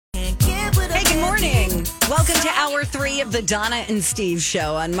Welcome to Hour 3 of the Donna and Steve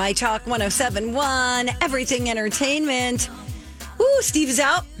Show on My Talk 107.1, Everything Entertainment. Ooh, Steve is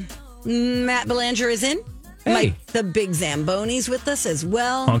out. Matt Belanger is in. Hey. Mike, the Big Zamboni's with us as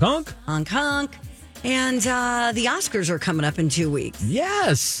well. Honk, honk. Honk, honk. And the Oscars are coming up in 2 weeks.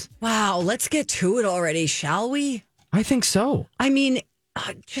 Yes. Wow, let's get to it already, shall we? I think so. I mean,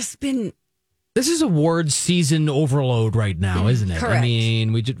 just been... This is awards season overload right now, isn't it? Correct. I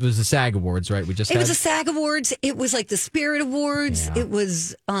mean, it was the SAG Awards, right? It was the SAG Awards. It was like the Spirit Awards. Yeah. It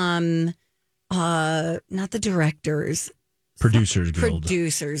was not the directors. Producers Guild.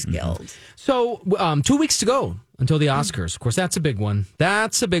 Producers Guild. So 2 weeks to go until the Oscars. Of course, that's a big one.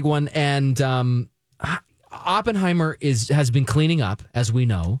 And Oppenheimer has been cleaning up, as we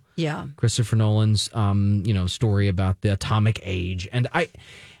know. Yeah. Christopher Nolan's story about the atomic age. And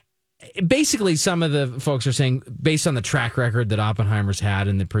basically some of the folks are saying, based on the track record that Oppenheimer's had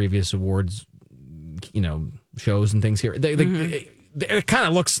in the previous awards, shows and things here, it kind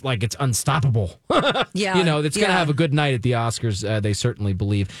of looks like it's unstoppable. Yeah. It's going to have a good night at the Oscars. They certainly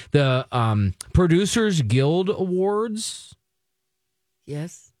believe. The Producers Guild Awards.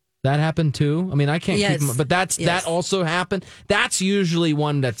 Yes. That happened too. I mean, I can't keep them, but that also happened. That's usually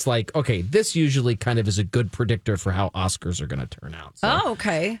one that's like, okay, this usually kind of is a good predictor for how Oscars are going to turn out. So,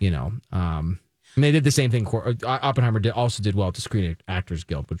 okay. And they did the same thing. Oppenheimer also did well at the Screen Actors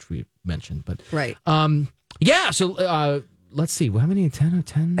Guild, which we mentioned. But right. So let's see. How many? 10 out of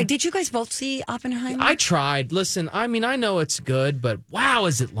 10? Did you guys both see Oppenheimer? I tried. Listen, I mean, I know it's good, but wow,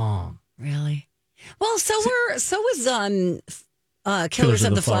 is it long? Really? Well, so was Killers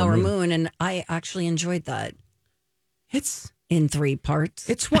of the Flower Moon, and I actually enjoyed that. It's in 3 parts.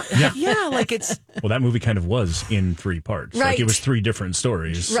 It's what? Yeah, like it's. Well, that movie kind of was in 3 parts. Right. Like it was 3 different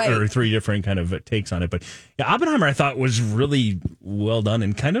stories, right, or 3 different kind of takes on it. But yeah, Oppenheimer, I thought was really well done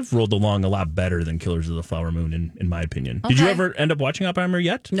and kind of rolled along a lot better than Killers of the Flower Moon, in my opinion. Okay. Did you ever end up watching Oppenheimer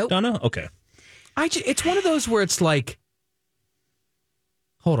yet, Nope. Donna? Okay. It's one of those where it's like,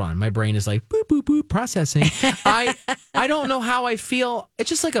 hold on, my brain is like boop boop boop processing. I don't know how I feel. It's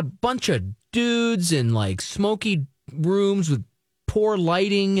just like a bunch of dudes in like smoky rooms with poor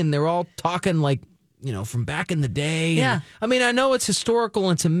lighting, and they're all talking like, from back in the day. Yeah. And, I mean, I know it's historical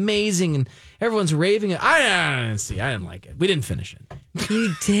and it's amazing, and everyone's raving it. I didn't like it. We didn't finish it.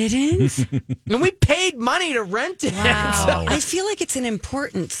 You didn't? And we paid money to rent it. Wow. I feel like it's an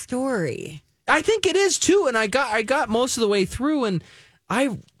important story. I think it is too, and I got most of the way through, and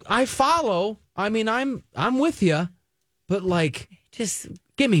I follow. I mean, I'm with you, but like, just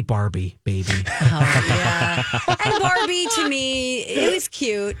give me Barbie, baby. Oh yeah, and Barbie to me, it was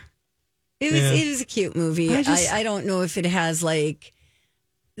cute. It is a cute movie. I don't know if it has like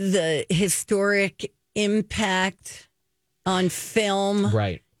the historic impact on film.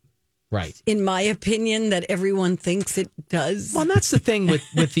 Right. In my opinion, that everyone thinks it does. Well, and that's the thing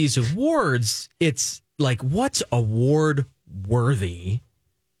with these awards. It's like, what's award worthy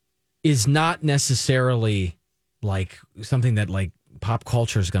is not necessarily like something that like pop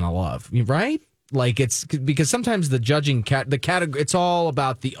culture is going to love, right? Like it's because sometimes the judging the category, it's all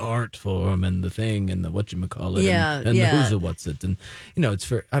about the art form and the thing and the whatchamacallit and the who's and what's it. And, it's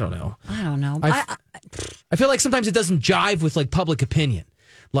for, I don't know. I feel like sometimes it doesn't jive with like public opinion.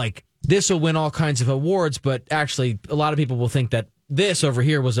 Like this will win all kinds of awards, but actually a lot of people will think that this over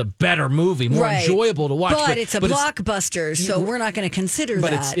here was a better movie, more enjoyable to watch. But it's a blockbuster, so we're not going to consider that.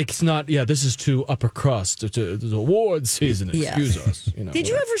 But it's not, this is too upper crust. It's award season, excuse us. Did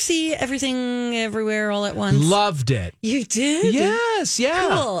you ever see Everything Everywhere All at Once? Loved it. You did? Yes, yeah.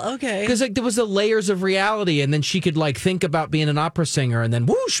 Cool, okay. Because like, there was the layers of reality, and then she could like think about being an opera singer, and then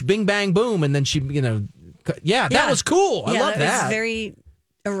whoosh, bing, bang, boom, and then she, that was cool. I love that. That was very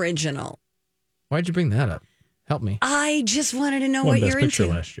original. Why'd you bring that up? Help me. I just wanted to know Won what Best you're Picture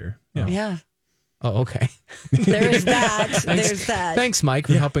into. last year. Yeah. Oh, okay. There's that. There's that. Thanks, Mike,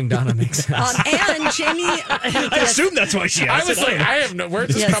 for helping Donna make sense. And Jamie. I assume that's why she asked. I was like, I have no.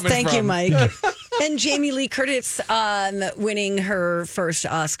 Where's this coming thank from? you, Mike. And Jamie Lee Curtis winning her first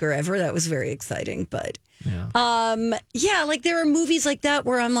Oscar ever. That was very exciting. But like there are movies like that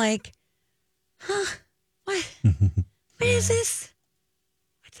where I'm like, what? What is this?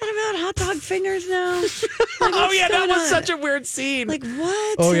 That about hot dog fingers now? Like, that was such a weird scene. Like,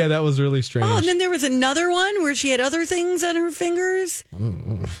 what? Oh, yeah, that was really strange. Oh, and then there was another one where she had other things on her fingers.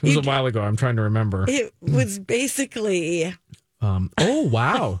 It was a while ago. I'm trying to remember. It was basically... oh,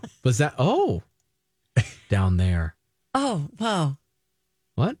 wow. Was that... Oh. Down there. Oh, wow.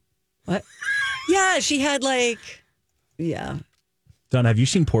 What? Yeah, she had like... Yeah. Don, have you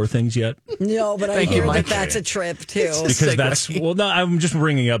seen Poor Things yet? No, but I hear that's a trip too. Because I'm just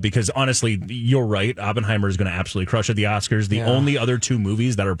bringing it up because honestly, you're right. Oppenheimer is going to absolutely crush at the Oscars. The only other two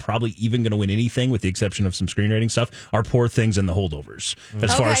movies that are probably even going to win anything, with the exception of some screenwriting stuff, are Poor Things and The Holdovers.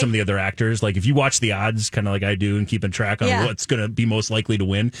 As far as some of the other actors, like if you watch the odds, kind of like I do, and keeping track on what's going to be most likely to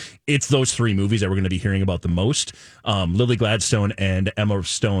win, it's those three movies that we're going to be hearing about the most. Lily Gladstone and Emma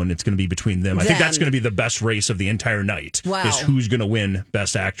Stone. It's going to be between them. I think that's going to be the best race of the entire night. Wow. Is who's going to win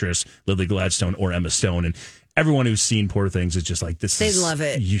Best Actress, Lily Gladstone or Emma Stone. And everyone who's seen Poor Things is just like, they love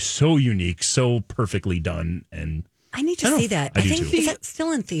it. So unique, so perfectly done. And I need to see that. I think is that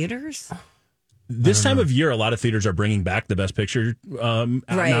still in theaters? This time of year, a lot of theaters are bringing back the Best Picture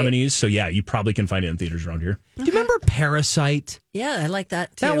nominees. So yeah, you probably can find it in theaters around here. Do you remember Parasite? Yeah, I like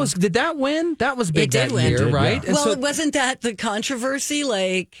that too. Did that win? That was big that year, right? Yeah. Well, wasn't that the controversy?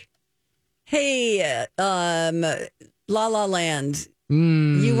 Like, hey, La La Land,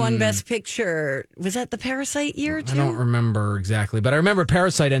 you won Best Picture. Was that the Parasite year too? I don't remember exactly, but I remember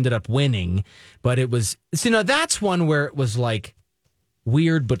Parasite ended up winning. But it was, that's one where it was like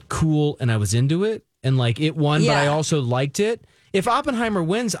weird but cool, and I was into it, and like it won, but I also liked it. If Oppenheimer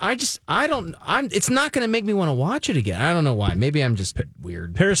wins, it's not going to make me want to watch it again. I don't know why. Maybe I'm just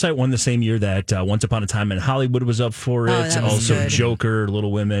weird. Parasite won the same year that Once Upon a Time in Hollywood was up for it. Also good. Joker,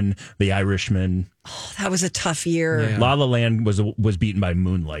 Little Women, The Irishman. Oh, that was a tough year. Yeah. La La Land was beaten by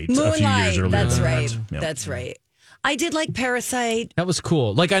Moonlight a few years earlier. That's right. That's right. I did like Parasite. That was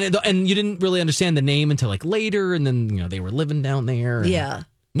cool. Like, and you didn't really understand the name until like later, and then they were living down there. And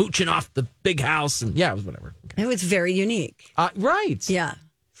mooching off the big house, and it was whatever. It was very unique. Right. Yeah,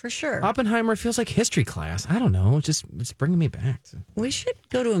 for sure. Oppenheimer feels like history class. I don't know. It's bringing me back. We should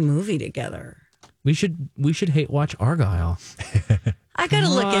go to a movie together. We should watch Argyle. I got to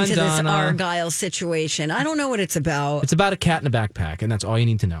look into this Argyle situation. I don't know what it's about. It's about a cat in a backpack, and that's all you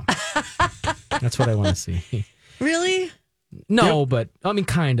need to know. That's what I want to see. Really? No, but I mean,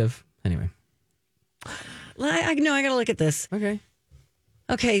 kind of. Anyway. I got to look at this.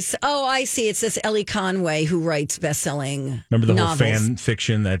 Okay, so, I see. It's this Ellie Conway who writes best-selling Remember the novels. whole fan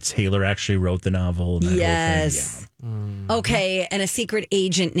fiction that Taylor actually wrote the novel? And yes. Okay, and a secret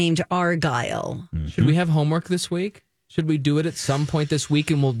agent named Argyle. Mm-hmm. Should we have homework this week? Should we do it at some point this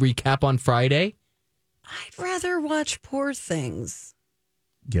week and we'll recap on Friday? I'd rather watch Poor Things.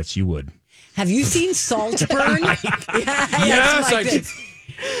 Yes, you would. Have you seen Saltburn? Yes, I did.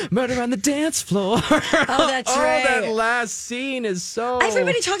 Murder on the dance floor. Oh, that's right. That last scene is so...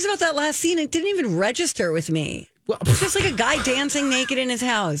 Everybody talks about that last scene. It didn't even register with me. It's just like a guy dancing naked in his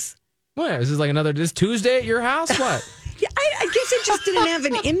house. What? Is this like this Tuesday at your house? What? Yeah, I guess it just didn't have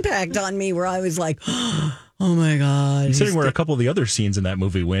an impact on me where I was like, oh my God. Considering where a couple of the other scenes in that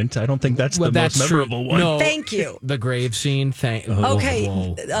movie went, I don't think that's the most memorable one. No, thank you. The grave scene.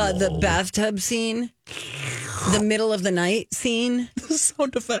 The bathtub scene. The middle of the night scene. The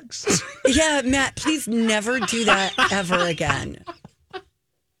sound effects. Yeah, Matt, please never do that ever again.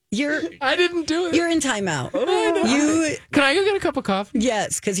 I didn't do it. You're in timeout. Can I go get a cup of coffee?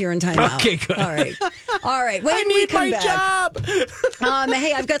 Yes, because you're in timeout. Okay, good. All right. When I need my job.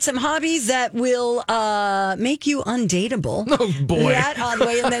 Hey, I've got some hobbies that will make you undateable. Oh boy. That on the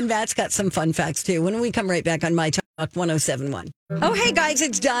way, and then Matt's got some fun facts too. When we come right back on My Talk 107.1. Oh, hey guys,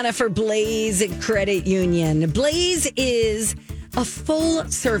 it's Donna for Blaze Credit Union. Blaze is a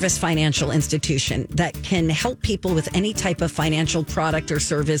full-service financial institution that can help people with any type of financial product or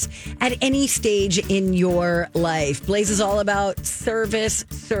service at any stage in your life. Blaze is all about service,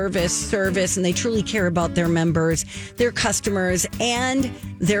 and they truly care about their members, their customers, and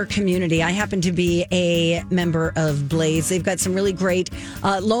their community. I happen to be a member of Blaze. They've got some really great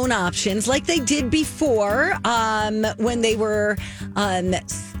loan options like they did before when they were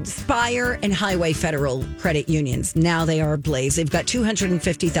Spire and Highway Federal Credit Unions. Now they are Blaze. They've got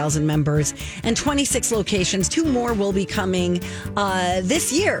 250,000 members and 26 locations. 2 more will be coming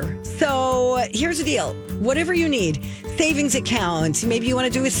this year. So here's the deal. Whatever you need, savings account, maybe you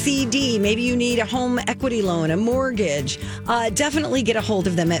want to do a CD, maybe you need a home equity loan, a mortgage, definitely get a hold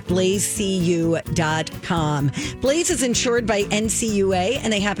of them at blazecu.com. Blaze is insured by NCUA,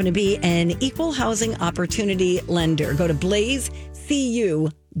 and they happen to be an equal housing opportunity lender. Go to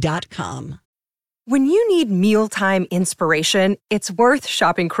blazecu.com. When you need mealtime inspiration, it's worth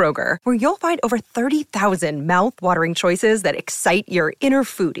shopping Kroger, where you'll find over 30,000 mouth-watering choices that excite your inner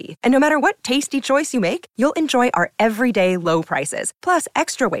foodie. And no matter what tasty choice you make, you'll enjoy our everyday low prices, plus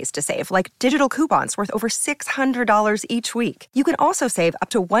extra ways to save, like digital coupons worth over $600 each week. You can also save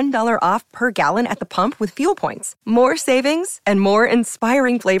up to $1 off per gallon at the pump with fuel points. More savings and more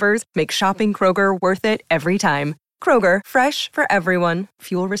inspiring flavors make shopping Kroger worth it every time. Kroger, fresh for everyone.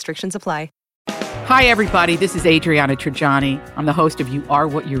 Fuel restrictions apply. Hi, everybody. This is Adriana Trajani. I'm the host of You Are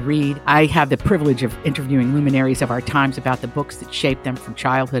What You Read. I have the privilege of interviewing luminaries of our times about the books that shaped them from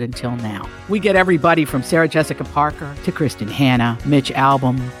childhood until now. We get everybody from Sarah Jessica Parker to Kristen Hanna, Mitch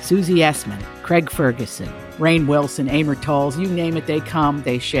Albom, Susie Essman, Craig Ferguson, Rainn Wilson, Amor Tolls, you name it, they come,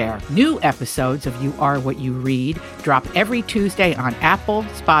 they share. New episodes of You Are What You Read drop every Tuesday on Apple,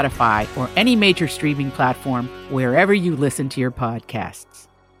 Spotify, or any major streaming platform wherever you listen to your podcasts.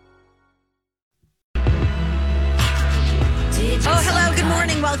 Oh, hello. Good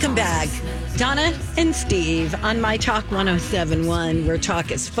morning. Welcome back. Donna and Steve on My Talk 107.1, where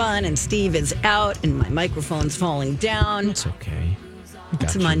talk is fun and Steve is out and my microphone's falling down. It's okay.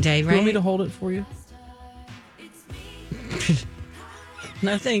 It's a Monday, right? You want me to hold it for you?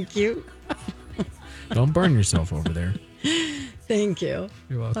 No, thank you. Don't burn yourself over there. Thank you.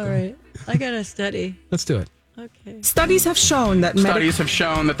 You're welcome. All right. I got to study. Let's do it. Okay. Studies have shown that the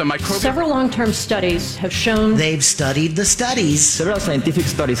microbial... Several long-term studies have shown... They've studied the studies. Several scientific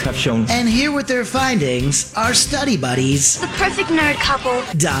studies have shown... And here with their findings are study buddies... The perfect nerd couple.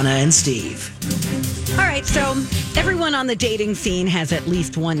 Donna and Steve. All right, so everyone on the dating scene has at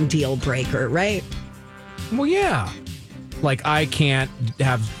least one deal breaker, right? Well, yeah. Like, I can't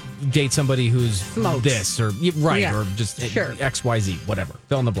date somebody who's Smokes. this or... Right, Yeah. or just Sure. XYZ, whatever.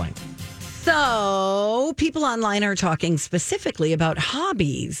 Fill in the blank. So people online are talking specifically about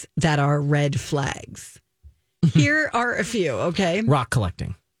hobbies that are red flags. Here are a few, okay? Rock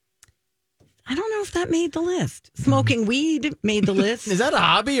collecting. I don't know if that made the list. Smoking weed made the list. Is that a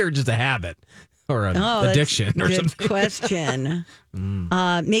hobby or just a habit? Or an addiction or good something? Question.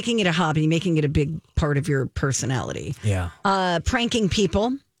 Making it a hobby, making it a big part of your personality. Yeah. Pranking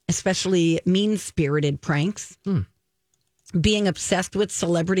people, especially mean-spirited pranks. Being obsessed with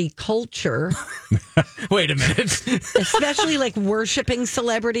celebrity culture. Wait a minute. Especially like worshiping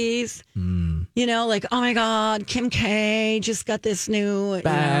celebrities. You know, like, oh my God, Kim K just got this new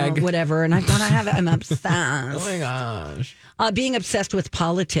Bag. whatever, and I've got to have it. I'm obsessed. Oh my gosh. Being obsessed with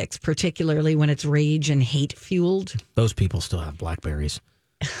politics, particularly when it's rage and hate fueled. Those people still have Blackberries.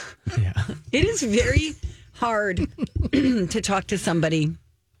 Yeah. It is very hard to talk to somebody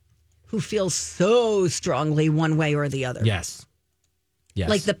who feels so strongly one way or the other. Yes. Yes.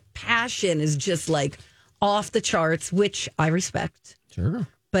 Like the passion is just like off the charts, which I respect. Sure.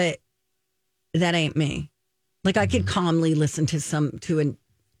 But that ain't me. Like I could calmly listen to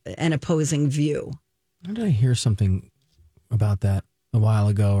an opposing view. Why did I hear something about that a while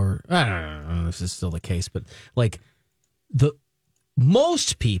ago? Or I don't know if this is still the case, but like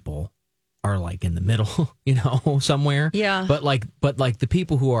most people are like in the middle, you know, somewhere. Yeah. But like the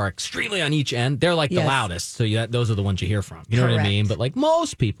people who are extremely on each end, they're like the Yes. loudest. So those are the ones you hear from. You know what I Correct. mean? But like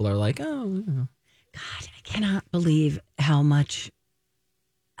most people are like, oh, you know. God, I cannot believe how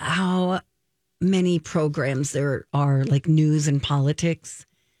many programs there are like news and politics.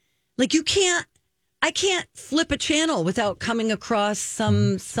 Like I can't flip a channel without coming across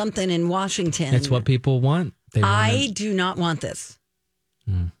something in Washington. It's what people want. I do not want this.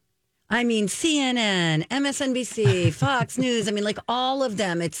 I mean, CNN, MSNBC, Fox News. I mean, like all of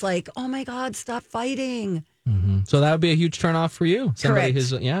them. It's like, oh my God, stop fighting. So that would be a huge turnoff for you. Somebody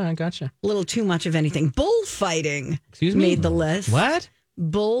Correct. who's, yeah, I gotcha. A little too much of anything. Bullfighting. Excuse me? Made the list. What?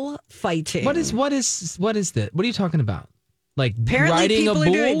 Bullfighting. What is that? What are you talking about? Like Apparently riding a people are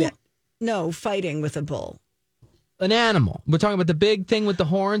doing bull? that. No, fighting with a bull. An animal. We're talking about the big thing with the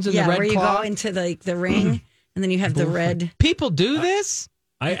horns and the red where you claw. go into the ring and then you have the red. People do this?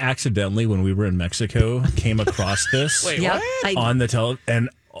 I accidentally, when we were in Mexico, came across this on the and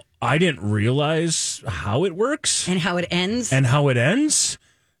I didn't realize how it works and how it ends.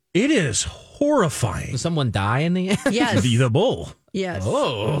 It is horrifying. Does someone die in the end? Yes. The bull. Yes.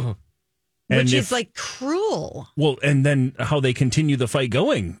 Oh. Which is like cruel. Well, and then how they continue the fight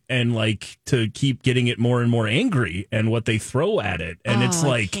going and like to keep getting it more and more angry and what they throw at it. And it's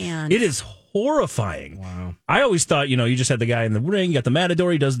like, it is horrifying. Wow. I always thought, you just had the guy in the ring, you got the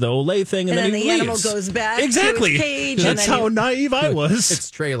matador, he does the Olay thing, and then he the leaves. animal goes back exactly. to its cage. That's how naive I was.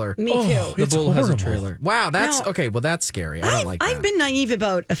 It's trailer. Me too. The It's bull has a horrible. trailer. Wow, that's No. okay. Well, that's scary. I don't like that. I've been naive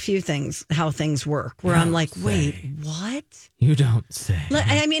about a few things, how things work, where I'm like, wait, what? You don't say.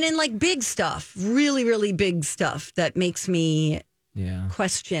 I mean, in like big stuff, really, really big stuff that makes me Yeah.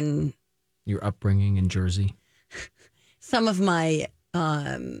 question Your upbringing in Jersey. some of my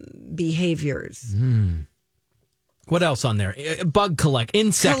behaviors. What else on there? Insect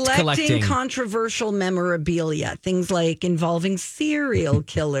collecting. Controversial memorabilia, things like involving serial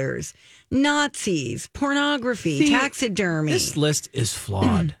killers, Nazis, pornography, See, taxidermy, This list is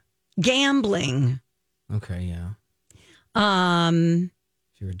flawed. gambling. Okay, yeah. If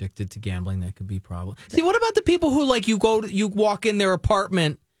you're addicted to gambling, that could be a problem. See, what about the people who like you walk in their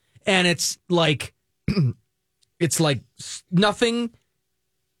apartment and it's like nothing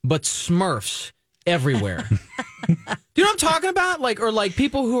but Smurfs everywhere. Do you know what I'm talking about? Or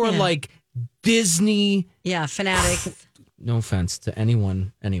people who are like Disney. Yeah, fanatics. No offense to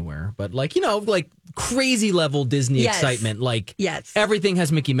anyone anywhere, but crazy level Disney excitement. Everything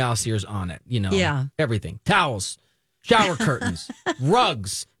has Mickey Mouse ears on it, Yeah. Everything. Towels, shower curtains,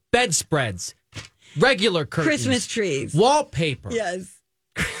 rugs, bedspreads, regular curtains. Christmas trees. Wallpaper. Yes.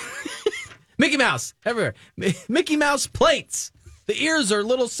 Mickey Mouse everywhere. Mickey Mouse plates. The ears are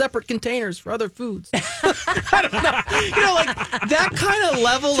little separate containers for other foods. I don't know. That kind of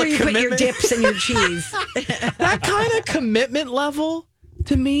level of commitment. Put your dips and your cheese. That kind of commitment level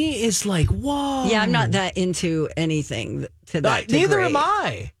to me is whoa. Yeah, I'm not that into anything to that degree. Neither am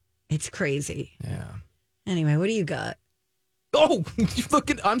I. It's crazy. Yeah. Anyway, what do you got? Oh,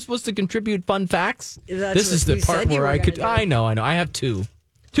 I'm supposed to contribute fun facts? This is the part where I could. I know. I have two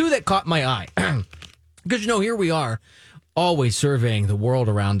that caught my eye. Because, here we are. Always surveying the world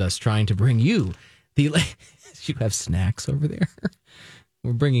around us, trying to bring you you have snacks over there.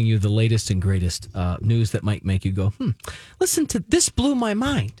 We're bringing you the latest and greatest news that might make you go, listen to this, blew my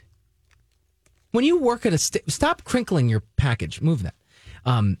mind. When you work at stop crinkling your package, move that.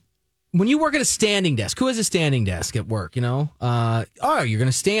 When you work at a standing desk, who has a standing desk at work, you're going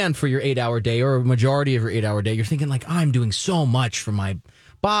to stand for your 8-hour day or a majority of your 8-hour day. You're thinking I'm doing so much for my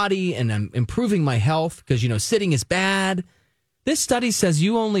body and I'm improving my health because, sitting is bad. This study says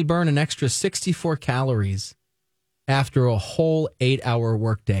you only burn an extra 64 calories after a whole 8-hour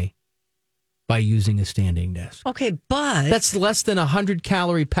workday by using a standing desk. Okay, but that's less than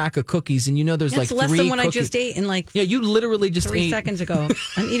 100-calorie pack of cookies, and there's that's less than what I just ate in you literally just 3 seconds ago.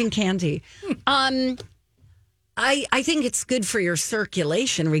 I'm eating candy. I think it's good for your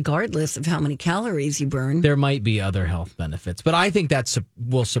circulation, regardless of how many calories you burn. There might be other health benefits, but I think that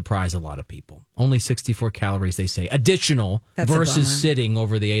will surprise a lot of people. Only 64 calories, they say, additional versus sitting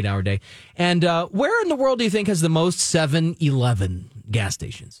over the 8-hour day. And where in the world do you think has the most 7-Eleven gas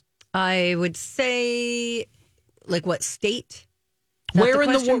stations? I would say, what state? Where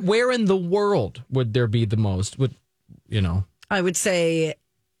in the world would there be the most? I would say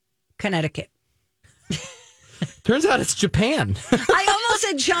Connecticut. Turns out it's Japan. I almost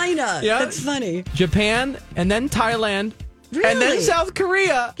said China. Yeah. That's funny. Japan, and then Thailand, really? And then South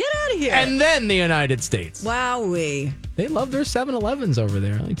Korea. Get out of here. And then the United States. Wowee. They love their 7-Elevens over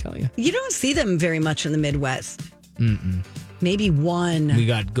there, let me tell you. You don't see them very much in the Midwest. Mm-mm. Maybe one. We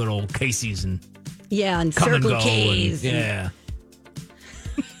got good old Casey's and and Circle K's. Yeah.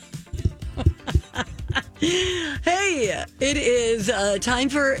 Hey, it is time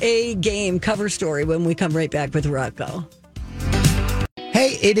for a game cover story when we come right back with Rocco.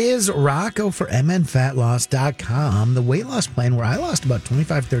 Hey, it is Rocco for MNFatLoss.com, the weight loss plan where I lost about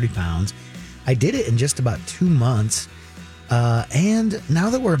 25, 30 pounds. I did it in just about 2 months. And now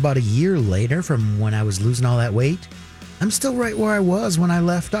that we're about a year later from when I was losing all that weight, I'm still right where I was when I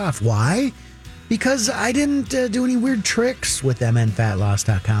left off. Why? Because I didn't do any weird tricks with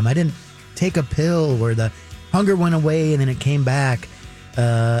MNFatLoss.com. I didn't take a pill where the hunger went away and then it came back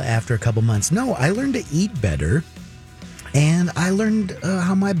after a couple months. No, I learned to eat better, and I learned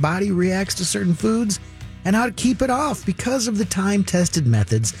how my body reacts to certain foods and how to keep it off because of the time-tested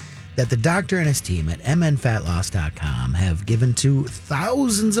methods that the doctor and his team at MNFatLoss.com have given to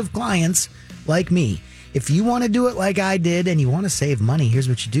thousands of clients like me. If you want to do it like I did and you want to save money, here's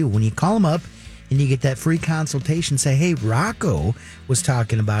what you do. When you call them up and you get that free consultation, say, hey, Rocco was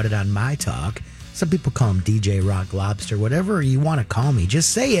talking about it on My Talk. Some people call him DJ Rock Lobster, whatever you want to call me. Just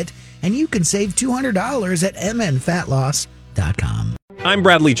say it, and you can save $200 at MNFatLoss.com. I'm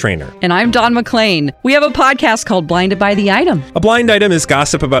Bradley Trainer. And I'm Don McClain. We have a podcast called Blinded by the Item. A blind item is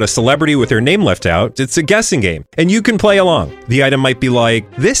gossip about a celebrity with their name left out. It's a guessing game, and you can play along. The item might be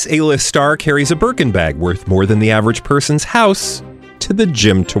like, this A-list star carries a Birkin bag worth more than the average person's house to the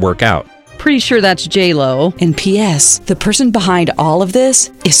gym to work out. Pretty sure that's J-Lo. And P.S. the person behind all of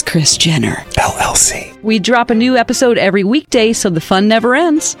this is Kris Jenner, LLC. We drop a new episode every weekday so the fun never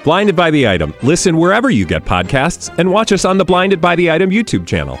ends. Blinded by the Item. Listen wherever you get podcasts and watch us on the Blinded by the Item YouTube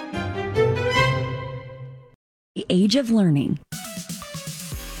channel. The Age of Learning.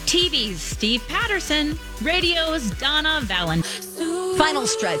 TV's Steve Patterson. Radio's Donna Valent. Final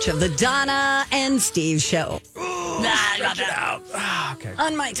stretch of the Donna and Steve show. Okay.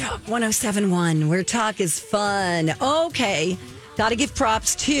 On My Talk 107.1, where talk is fun. Okay. Got to give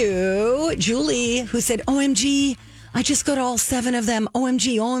props to Julie, who said, OMG, I just got all 7 of them.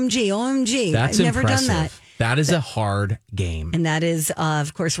 OMG, OMG, OMG. That's I've never impressive. done that. That is a hard game. And that is,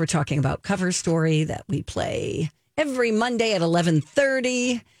 of course, we're talking about Cover Story that we play every Monday at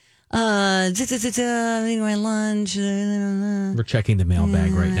 11:30. Eating my lunch. We're checking the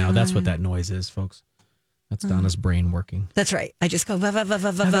mailbag right now. That's what that noise is, folks. That's Donna's brain working. That's right. I just go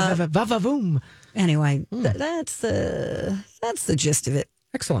va-va-va-va-va-va. Anyway, that's the gist of it.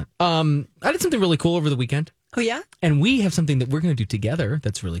 Excellent. I did something really cool over the weekend. Oh, yeah? And we have something that we're going to do together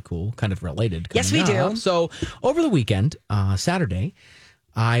that's really cool, kind of related. Yes, we do. So over the weekend, Saturday,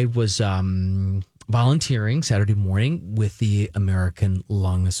 I was volunteering Saturday morning with the American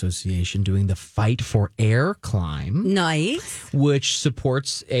Lung Association doing the Fight for Air climb. Nice. Which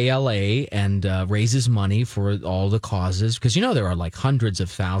supports ALA and raises money for all the causes. Because, there are like hundreds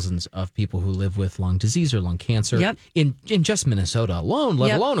of thousands of people who live with lung disease or lung cancer in just Minnesota alone,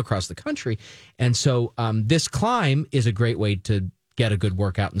 let alone across the country. And so this climb is a great way to get a good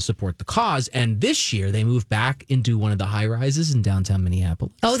workout and support the cause. And this year they moved back into one of the high rises in downtown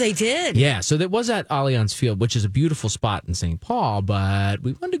Minneapolis. Oh, they did? Yeah. So that was at Allianz Field, which is a beautiful spot in St. Paul, but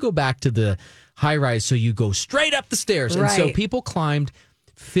we wanted to go back to the high rise. So you go straight up the stairs. Right. And so people climbed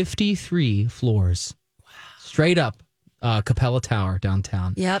 53 floors straight up Capella Tower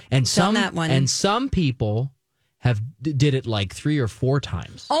downtown. Yep. And done that one. And some people did it like 3 or 4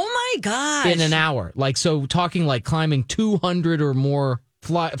 times. Oh my gosh. In an hour. Like, so talking like climbing 200 or more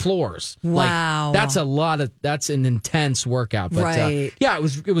floors. Wow. Like, that's an intense workout. But right.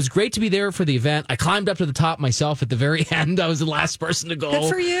 It was great to be there for the event. I climbed up to the top myself at the very end. I was the last person to go. Good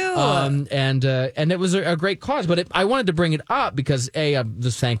for you. And it was a great cause, but I wanted to bring it up because I'm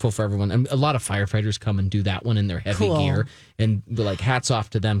just thankful for everyone. And a lot of firefighters come and do that one in their heavy gear. And like hats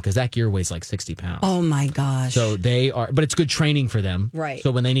off to them because that gear weighs like 60 pounds. Oh my gosh. So but it's good training for them. Right. So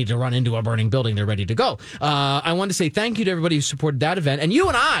when they need to run into a burning building, they're ready to go. I want to say thank you to everybody who supported that event. And you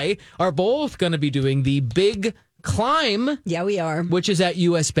and I are both going to be doing the Big Climb. Yeah, we are. Which is at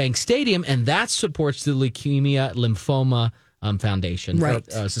US Bank Stadium. And that supports the Leukemia Lymphoma Foundation. Right.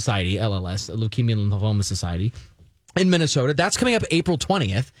 Society, LLS, Leukemia Lymphoma Society. In Minnesota. That's coming up April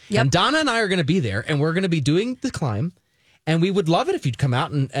 20th. Yep. And Donna and I are going to be there. And we're going to be doing the climb. And we would love it if you'd come out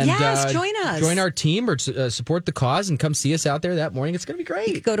and yes, join us. Join our team or support the cause and come see us out there that morning. It's going to be great.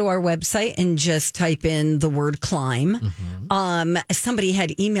 You could go to our website and just type in the word climb. Mm-hmm. Somebody had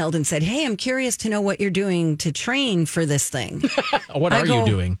emailed and said, hey, I'm curious to know what you're doing to train for this thing. What are you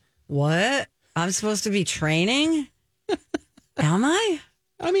doing? What? I'm supposed to be training? Am I?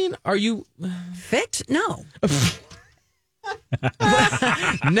 I mean, are you fit? No.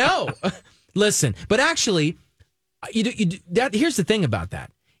 No. Listen, but actually... here's the thing about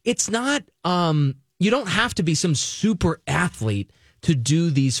that. It's not, you don't have to be some super athlete to do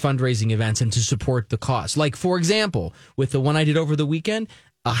these fundraising events and to support the cause. Like, for example, with the one I did over the weekend,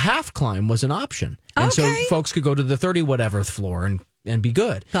 a half climb was an option. And so folks could go to the 30 whatever floor and be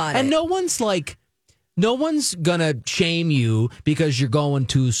good. Got and it. no one's gonna shame you because you're going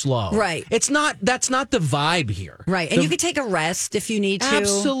too slow. Right. That's not the vibe here. Right. And you can take a rest if you need to.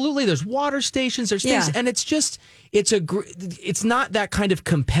 Absolutely. There's water stations, there's things, and it's just it's not that kind of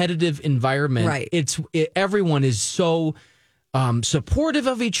competitive environment. Right. Everyone is so supportive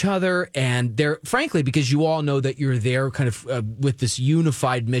of each other, and they're frankly because you all know that you're there kind of with this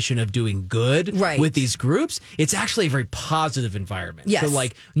unified mission of doing good with these groups. It's actually a very positive environment. Yes. So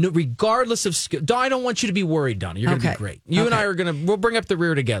regardless of skill, I don't want you to be worried, Donna. You're going to be great. You and I we'll bring up the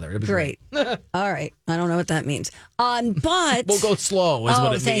rear together. It'll be great. All right. I don't know what that means. But we'll go slow is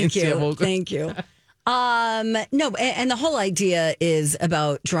what it means. Thank you. Thank you. No, and the whole idea is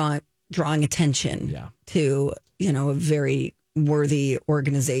about drawing attention to, a very worthy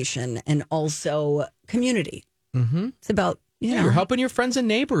organization and also community. Mm-hmm. It's about, you're helping your friends and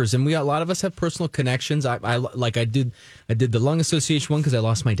neighbors. And a lot of us have personal connections. I did the Lung Association one because I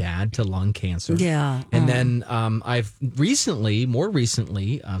lost my dad to lung cancer. Yeah. And then I've more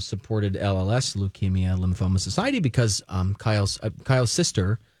recently supported LLS, Leukemia Lymphoma Society, because Kyle's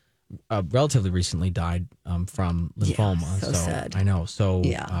sister relatively recently died from lymphoma. Yeah, so sad. I know. So,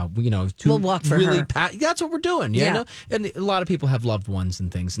 we'll walk for her. That's what we're doing. You know? And a lot of people have loved ones and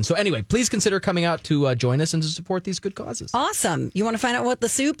things. And so anyway, please consider coming out to join us and to support these good causes. Awesome. You want to find out what the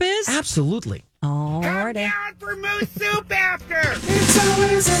soup is? Absolutely. All right. Come down for moose soup after. It's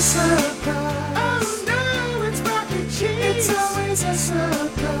always a surprise. Oh no, it's mac and cheese. It's always a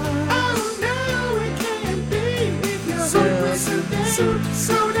surprise. Oh no, it can't be. If you're so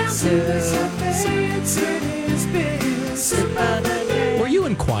down to the surface, it is big. Soup of the day. Were you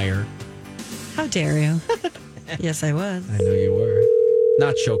in choir? How dare you? Yes, I was. I know you were.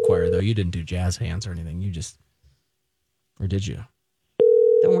 Not show choir, though. You didn't do jazz hands or anything. Or did you?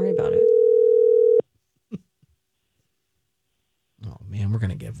 Don't worry about it. Oh, man, we're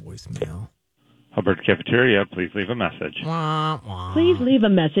going to get voicemail. Hubbard Cafeteria, please leave a message. Wah, wah. Please leave a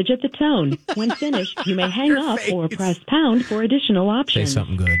message at the tone. When finished, you may hang up or press pound for additional Say options.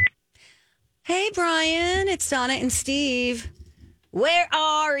 something good. Hey, Brian, it's Donna and Steve. Where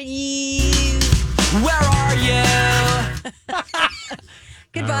are you? Where are you?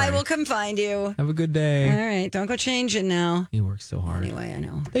 Goodbye. right. We'll come find you. Have a good day. All right. Don't go changing now. He works so hard. Anyway, I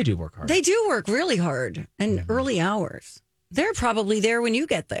know. They do work hard. They do work really hard and early hours. They're probably there when you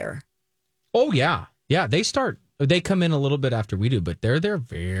get there. Oh, yeah. Yeah, they come in a little bit after we do, but they're there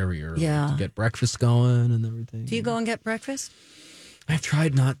very early to get breakfast going and everything. Do you go and get breakfast? I've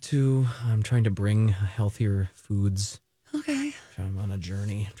tried not to. I'm trying to bring healthier foods. Okay. I'm on a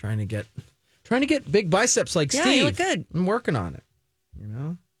journey, trying to get big biceps like Steve. Yeah, you look good. I'm working on it, you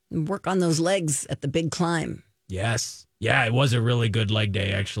know? Work on those legs at the big climb. Yes. Yeah, it was a really good leg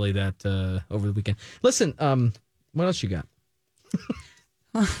day, actually, that over the weekend. Listen, what else you got?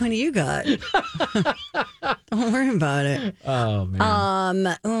 What do you got? Don't worry about it. Oh, man.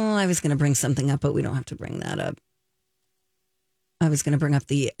 I was going to bring something up, but we don't have to bring that up. I was going to bring up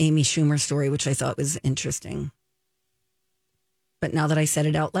the Amy Schumer story, which I thought was interesting. But now that I said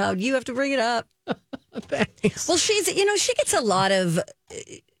it out loud, you have to bring it up. Thanks. Well, she gets a lot of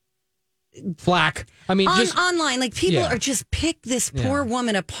flack. I mean, just online, like people are just pick this poor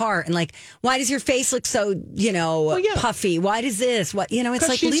woman apart and like, why does your face look so, puffy? Why does this? What, it's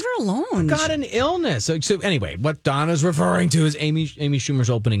like, leave her alone. Got an illness. So anyway, what Donna's referring to is Amy Schumer's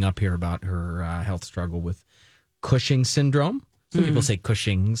opening up here about her health struggle with Cushing syndrome. Some people say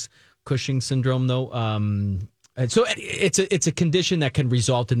Cushing syndrome, though. And so it's a condition that can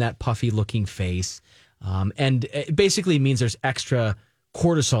result in that puffy looking face. And it basically means there's extra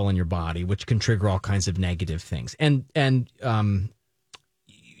cortisol in your body, which can trigger all kinds of negative things. And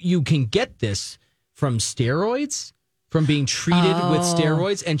you can get this from steroids, from being treated with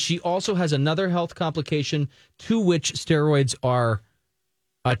steroids. And she also has another health complication to which steroids are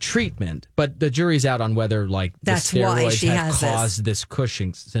a treatment. But the jury's out on whether that's the steroids why she have has caused this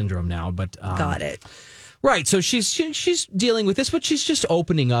Cushing syndrome now. But got it. Right, so she's dealing with this, but she's just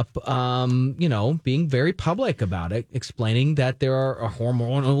opening up, being very public about it, explaining that there are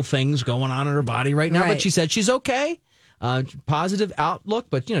hormonal things going on in her body right now. Right. But she said she's okay, positive outlook.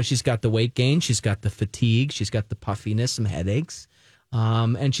 But she's got the weight gain, she's got the fatigue, she's got the puffiness, some headaches,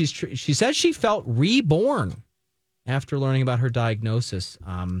 and she says she felt reborn after learning about her diagnosis.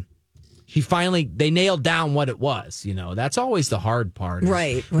 They nailed down what it was. That's always the hard part.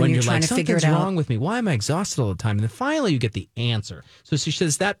 Right. When you're trying like, to figure it out. something's wrong with me. Why am I exhausted all the time? And then finally you get the answer. So she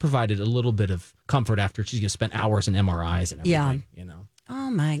says that provided a little bit of comfort after she's spent hours in MRIs and everything. Yeah.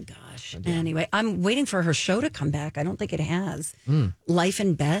 Oh, my gosh. Anyway, I'm waiting for her show to come back. I don't think it has. Life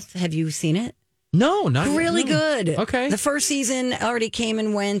and Beth. Have you seen it? No, not yet. Really No. good. Okay. The first season already came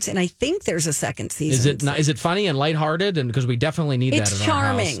and went, and I think there's a second season. Is it funny and lighthearted? And because we definitely need that. It's in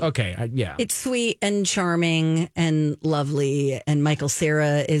charming. Our house. Okay, yeah. It's sweet and charming and lovely, and Michael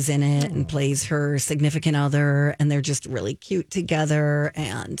Cera is in it and plays her significant other, and they're just really cute together.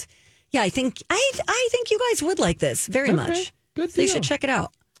 And yeah, I think you guys would like this very much. Good So you deal. should check it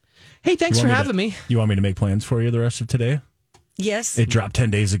out. Hey, thanks for having me. You want me to make plans for you the rest of today? Yes. It dropped 10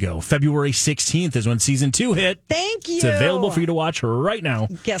 days ago. February 16th is when season 2 hit. Thank you. It's available for you to watch right now.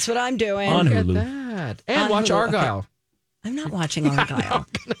 Guess what I'm doing? On Look at Hulu. that. And On watch Hulu. Argyle. Okay. I'm not watching Argyle.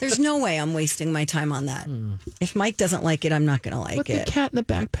 There's no way I'm wasting my time on that. If Mike doesn't like it, I'm not going to like But it. the cat in the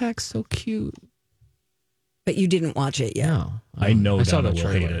backpack's so cute. But you didn't watch it yet. No. I know I saw Donna the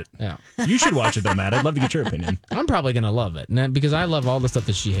will trailer. hate it. Yeah. You should watch it, though, Matt. I'd love to get your opinion. I'm probably going to love it because I love all the stuff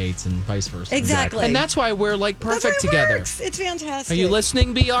that she hates and vice versa. Exactly. And that's why we're perfect That's why it together. works. It's fantastic. Are you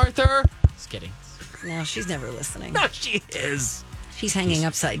listening, B. Arthur? Just kidding. No, she's never listening. No, she is. She's hanging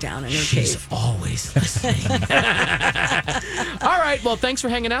upside down in her She's cave. always listening. All right. Well, thanks for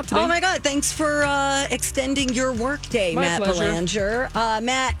hanging out today. Oh, my God. Thanks for extending your workday, My Matt pleasure. Belanger.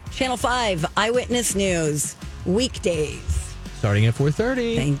 Matt, Channel 5, Eyewitness News, weekdays. Starting at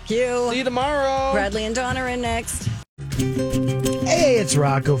 4:30. Thank you. See you tomorrow. Bradley and Donna are in next. Hey, it's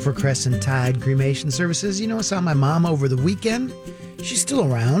Rocco for Crescent Tide Cremation Services. I saw my mom over the weekend. She's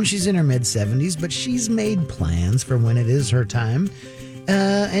still around. She's in her mid-70s, but she's made plans for when it is her time.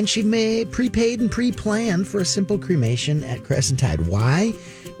 And she prepaid and pre-planned for a simple cremation at Crescent Tide. Why?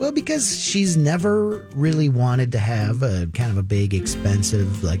 Well, because she's never really wanted to have a kind of a big, expensive,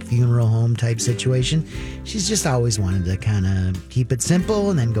 funeral home type situation. She's just always wanted to kind of keep it simple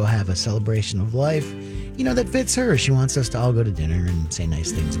and then go have a celebration of life, that fits her. She wants us to all go to dinner and say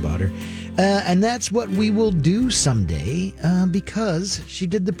nice things about her. And that's what we will do someday because she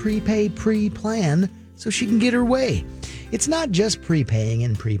did the pre-plan so she can get her way. It's not just prepaying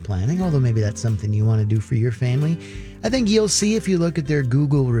and pre-planning, although maybe that's something you want to do for your family. I think you'll see if you look at their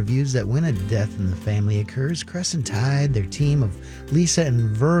Google reviews that when a death in the family occurs, Crescent Tide, their team of Lisa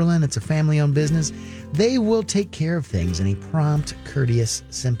and Verlin, it's a family-owned business, they will take care of things in a prompt, courteous,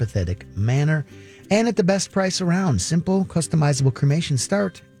 sympathetic manner and at the best price around. Simple, customizable cremation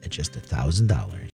start at just $1,000.